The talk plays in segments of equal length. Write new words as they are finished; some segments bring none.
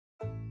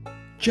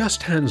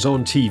Just Hands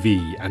On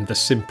TV and the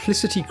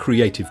Simplicity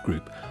Creative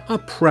Group are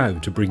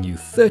proud to bring you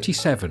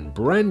 37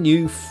 brand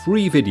new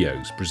free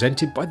videos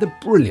presented by the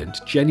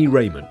brilliant Jennie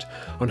Rayment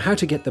on how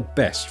to get the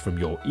best from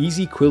your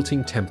EZ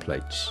Quilting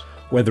templates.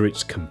 Whether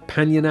it's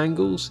companion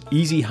angles,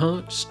 easy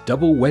hearts,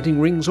 double wedding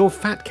rings or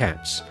fat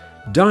cats,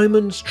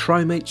 diamonds,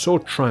 trimates or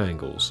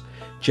triangles,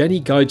 Jennie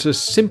guides us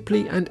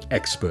simply and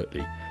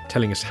expertly,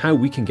 telling us how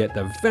we can get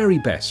the very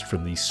best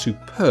from these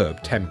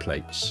superb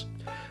templates.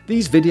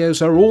 These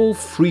videos are all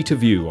free to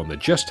view on the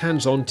Just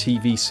Hands On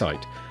TV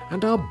site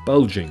and are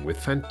bulging with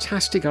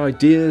fantastic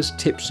ideas,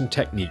 tips and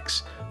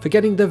techniques for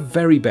getting the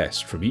very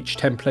best from each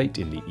template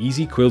in the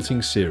EZ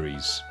Quilting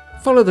series.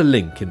 Follow the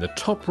link in the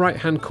top right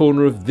hand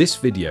corner of this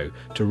video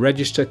to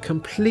register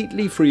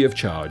completely free of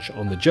charge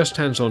on the Just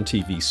Hands On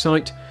TV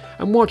site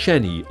and watch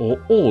any or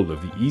all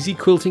of the EZ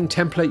Quilting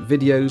template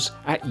videos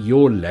at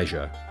your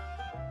leisure.